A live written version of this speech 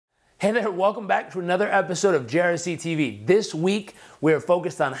Hey there, welcome back to another episode of JRC TV. This week, we are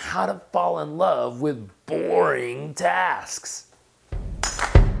focused on how to fall in love with boring tasks.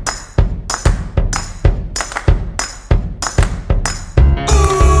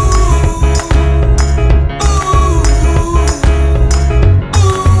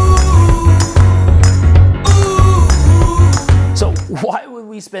 So why would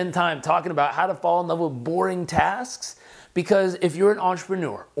we spend time talking about how to fall in love with boring tasks? Because if you're an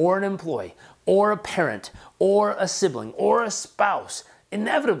entrepreneur or an employee or a parent or a sibling or a spouse,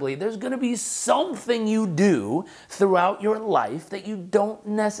 inevitably there's going to be something you do throughout your life that you don't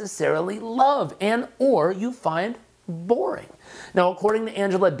necessarily love and or you find boring. Now, according to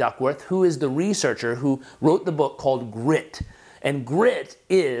Angela Duckworth, who is the researcher who wrote the book called Grit, and grit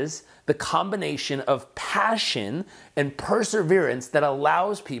is the combination of passion and perseverance that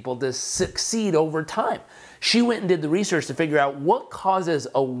allows people to succeed over time. She went and did the research to figure out what causes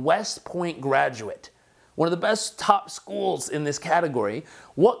a West Point graduate, one of the best top schools in this category,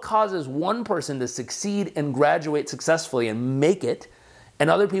 what causes one person to succeed and graduate successfully and make it, and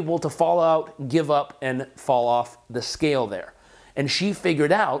other people to fall out, give up, and fall off the scale there. And she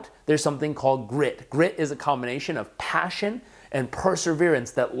figured out there's something called grit. Grit is a combination of passion and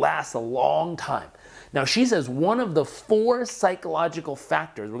perseverance that lasts a long time. Now, she says one of the 4 psychological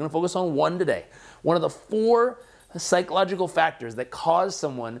factors, we're going to focus on one today, one of the 4 psychological factors that cause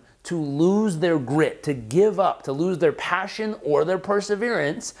someone to lose their grit, to give up, to lose their passion or their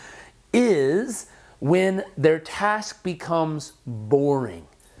perseverance is when their task becomes boring.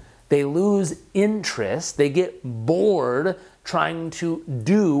 They lose interest, they get bored trying to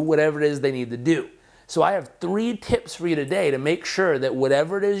do whatever it is they need to do. So I have 3 tips for you today to make sure that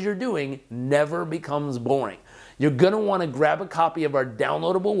whatever it is you're doing never becomes boring. You're going to want to grab a copy of our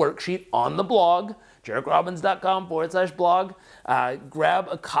downloadable worksheet on the blog, JerrickRobbins.com/blog. Grab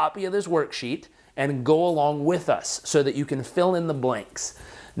a copy of this worksheet and go along with us so that you can fill in the blanks.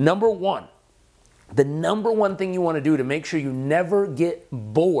 The number one thing you want to do to make sure you never get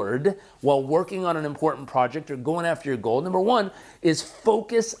bored while working on an important project or going after your goal, number 1 is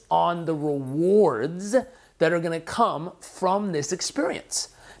focus on the rewards that are going to come from this experience.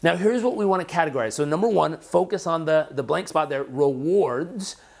 Now, here's what we want to categorize. So number 1, focus on the blank spot there,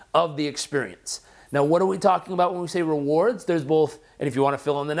 rewards of the experience. Now, what are we talking about when we say rewards? There's both, and if you want to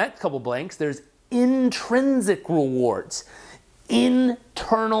fill in the next couple blanks, there's intrinsic rewards,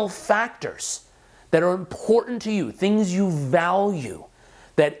 internal factors that are important to you, things you value,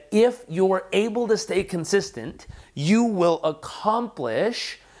 that if you're able to stay consistent, you will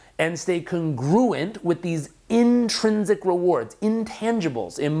accomplish and stay congruent with these intrinsic rewards,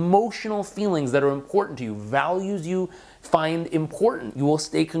 intangibles, emotional feelings that are important to you, values you find important. You will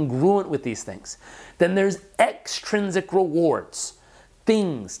stay congruent with these things. Then there's extrinsic rewards,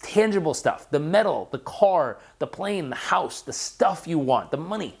 things, tangible stuff, the metal, the car, the plane, the house, the stuff you want, the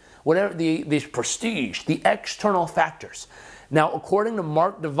money, whatever, the prestige, the external factors. Now, according to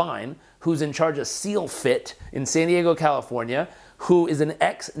Mark Devine, who's in charge of SEAL Fit in San Diego, California, who is an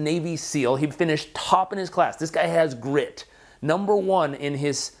ex-Navy SEAL, he finished top in his class. This guy has grit. Number 1 in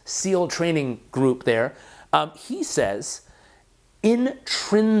his SEAL training group there. He says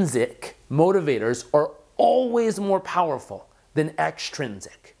intrinsic motivators are always more powerful than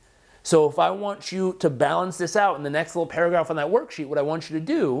extrinsic. So if I want you to balance this out in the next little paragraph on that worksheet, what I want you to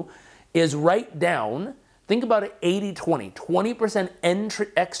do is write down, think about it 80-20,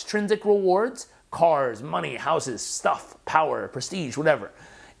 20% extrinsic rewards, cars, money, houses, stuff, power, prestige, whatever,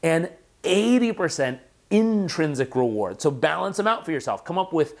 and 80% intrinsic rewards. So balance them out for yourself. Come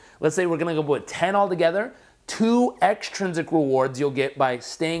up with, let's say we're going to go with 10 altogether, 2 extrinsic rewards you'll get by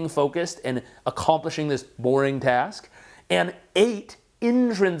staying focused and accomplishing this boring task, and 8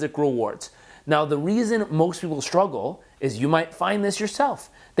 intrinsic rewards. Now, the reason most people struggle is you might find this yourself.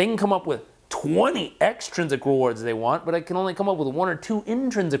 They can come up with 20 extrinsic rewards they want, but I can only come up with 1 or 2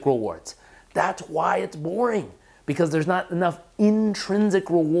 intrinsic rewards. That's why it's boring, because there's not enough intrinsic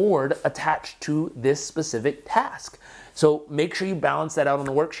reward attached to this specific task. So make sure you balance that out on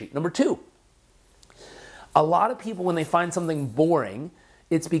the worksheet. Number 2, a lot of people, when they find something boring,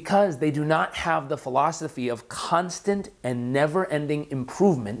 it's because they do not have the philosophy of constant and never-ending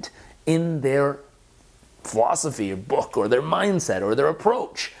improvement in their philosophy or book or their mindset or their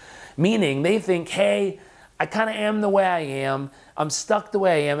approach. Meaning they think, hey, I kind of am the way I am. I'm stuck the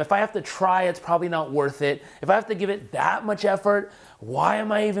way I am. If I have to try, it's probably not worth it. If I have to give it that much effort, why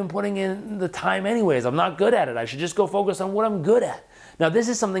am I even putting in the time anyways? I'm not good at it. I should just go focus on what I'm good at. Now, this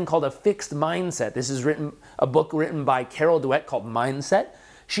is something called a fixed mindset. This is a book written by Carol Dweck called Mindset.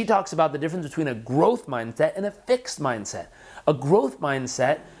 She talks about the difference between a growth mindset and a fixed mindset. A growth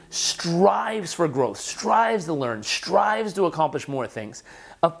mindset strives for growth, strives to learn, strives to accomplish more things.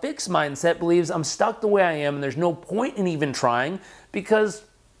 A fixed mindset believes I'm stuck the way I am and there's no point in even trying because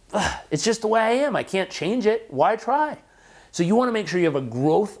it's just the way I am. I can't change it. Why try? So you want to make sure you have a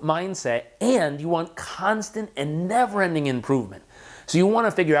growth mindset and you want constant and never-ending improvement. So you want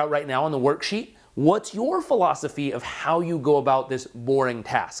to figure out right now on the worksheet, what's your philosophy of how you go about this boring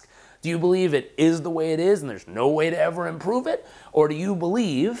task? Do you believe it is the way it is and there's no way to ever improve it? Or do you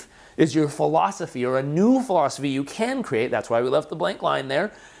believe is your philosophy or a new philosophy you can create, that's why we left the blank line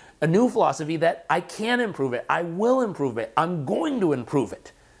there, a new philosophy that I can improve it, I will improve it, I'm going to improve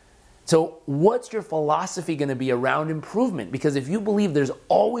it. So what's your philosophy going to be around improvement? Because if you believe there's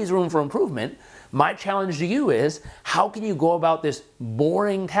always room for improvement, my challenge to you is, how can you go about this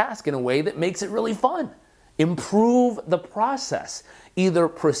boring task in a way that makes it really fun? Improve the process, either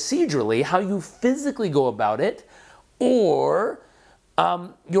procedurally, how you physically go about it, or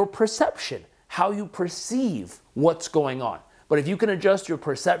your perception, how you perceive what's going on. But if you can adjust your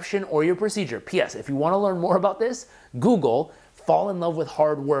perception or your procedure, P.S., if you want to learn more about this, Google Fall in Love with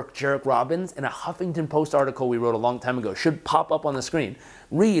Hard Work, Jairek Robbins, in a Huffington Post article we wrote a long time ago. Should pop up on the screen.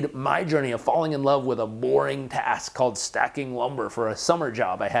 Read my journey of falling in love with a boring task called stacking lumber for a summer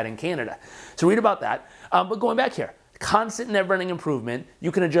job I had in Canada. So read about that. But going back here, constant never-ending improvement,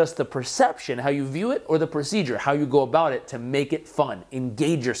 you can adjust the perception, how you view it, or the procedure, how you go about it to make it fun.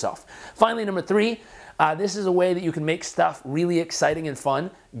 Engage yourself. Finally, number 3, this is a way that you can make stuff really exciting and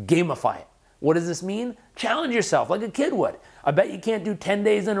fun. Gamify it. What does this mean? Challenge yourself like a kid would. I bet you can't do 10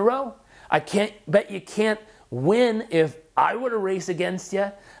 days in a row. Bet you can't win if I were to race against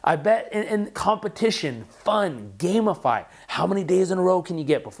you. I bet in competition, fun, gamify. How many days in a row can you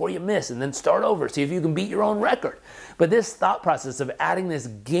get before you miss and then start over? See if you can beat your own record. But this thought process of adding this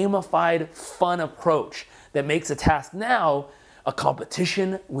gamified, fun approach that makes a task now a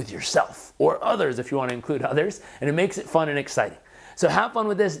competition with yourself or others if you want to include others, and it makes it fun and exciting. So have fun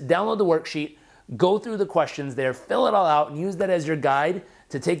with this, download the worksheet, go through the questions there, fill it all out, and use that as your guide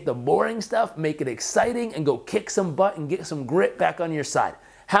to take the boring stuff, make it exciting, and go kick some butt and get some grit back on your side.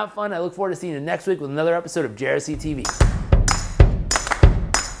 Have fun. I look forward to seeing you next week with another episode of JRC TV.